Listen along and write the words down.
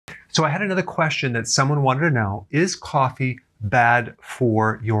So I had another question that someone wanted to know, is coffee bad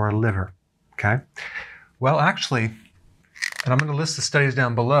for your liver? Okay. Well, actually, and I'm going to list the studies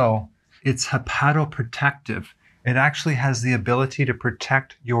down below, it's hepatoprotective. It actually has the ability to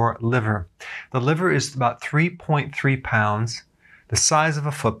protect your liver. The liver is about 3.3 pounds, the size of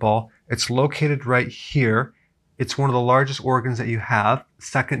a football. It's located right here. It's one of the largest organs that you have,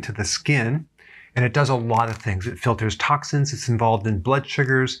 second to the skin. And it does a lot of things. It filters toxins. It's involved in blood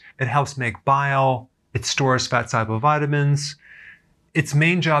sugars. It helps make bile. It stores fat-soluble vitamins. Its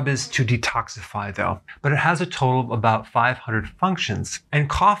main job is to detoxify though, but it has a total of about 500 functions. And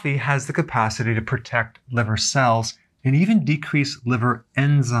coffee has the capacity to protect liver cells and even decrease liver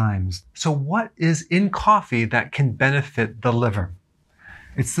enzymes. So what is in coffee that can benefit the liver?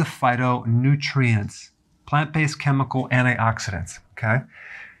 It's the phytonutrients, plant-based chemical antioxidants, okay?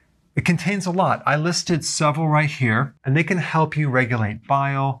 It contains a lot. I listed several right here, and they can help you regulate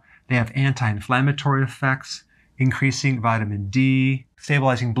bile. They have anti-inflammatory effects, increasing vitamin D,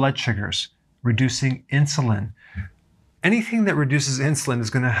 stabilizing blood sugars, reducing insulin. Anything that reduces insulin is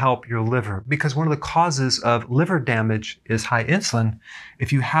going to help your liver, because one of the causes of liver damage is high insulin.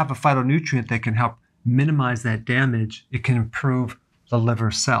 If you have a phytonutrient that can help minimize that damage, it can improve the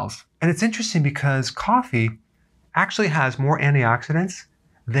liver cells. And it's interesting because coffee actually has more antioxidants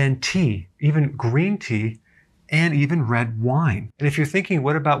than tea, even green tea, and even red wine. And if you're thinking,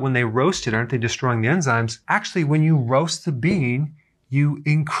 what about when they roast it? Aren't they destroying the enzymes? Actually, when you roast the bean, you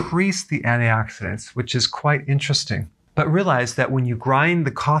increase the antioxidants, which is quite interesting. But realize that when you grind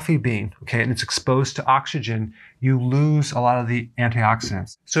the coffee bean, okay, and it's exposed to oxygen, you lose a lot of the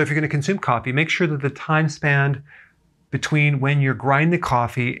antioxidants. So if you're going to consume coffee, make sure that the time span between when you're grinding the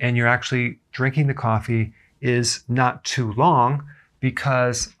coffee and you're actually drinking the coffee is not too long,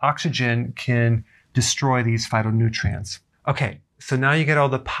 because oxygen can destroy these phytonutrients. Okay, so now you get all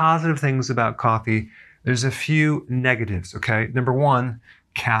the positive things about coffee. There's a few negatives, okay? Number one,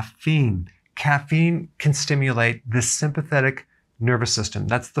 caffeine. Caffeine can stimulate the sympathetic nervous system.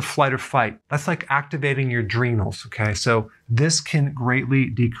 That's the flight or fight. That's like activating your adrenals, okay? So this can greatly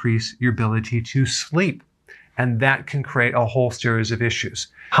decrease your ability to sleep, and that can create a whole series of issues.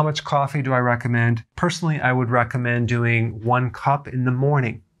 How much coffee do I recommend? Personally, I would recommend doing 1 cup in the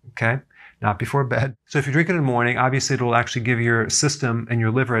morning, okay? Not before bed. So if you drink it in the morning, obviously it will actually give your system and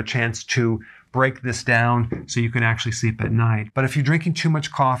your liver a chance to break this down so you can actually sleep at night. But if you're drinking too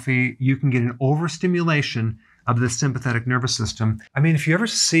much coffee, you can get an overstimulation of the sympathetic nervous system. I mean, if you ever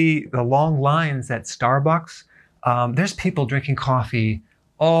see the long lines at Starbucks, there's people drinking coffee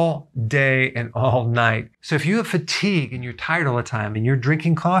all day and all night. So if you have fatigue and you're tired all the time and you're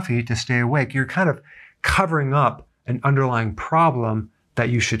drinking coffee to stay awake, you're kind of covering up an underlying problem that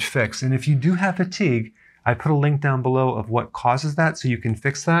you should fix. And if you do have fatigue, I put a link down below of what causes that so you can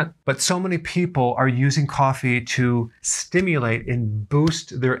fix that. But so many people are using coffee to stimulate and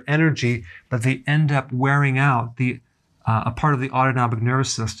boost their energy, but they end up wearing out a part of the autonomic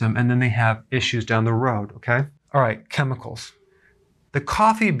nervous system, and then they have issues down the road, okay? All right, chemicals. The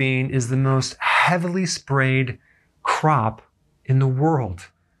coffee bean is the most heavily sprayed crop in the world.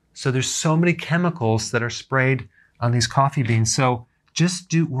 So there's so many chemicals that are sprayed on these coffee beans. So just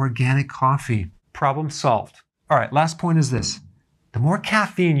do organic coffee. Problem solved. All right, last point is this. The more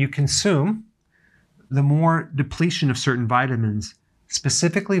caffeine you consume, the more depletion of certain vitamins,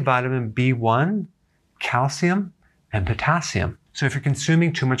 specifically vitamin B1, calcium, and potassium. So if you're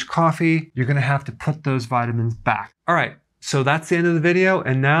consuming too much coffee, you're going to have to put those vitamins back. All right, so that's the end of the video.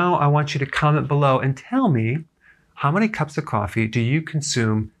 And now I want you to comment below and tell me, how many cups of coffee do you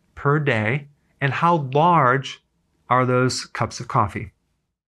consume per day, and how large are those cups of coffee?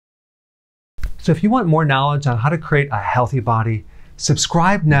 So if you want more knowledge on how to create a healthy body,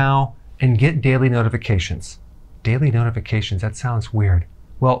 subscribe now and get daily notifications. Daily notifications, that sounds weird.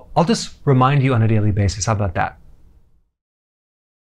 Well, I'll just remind you on a daily basis. How about that?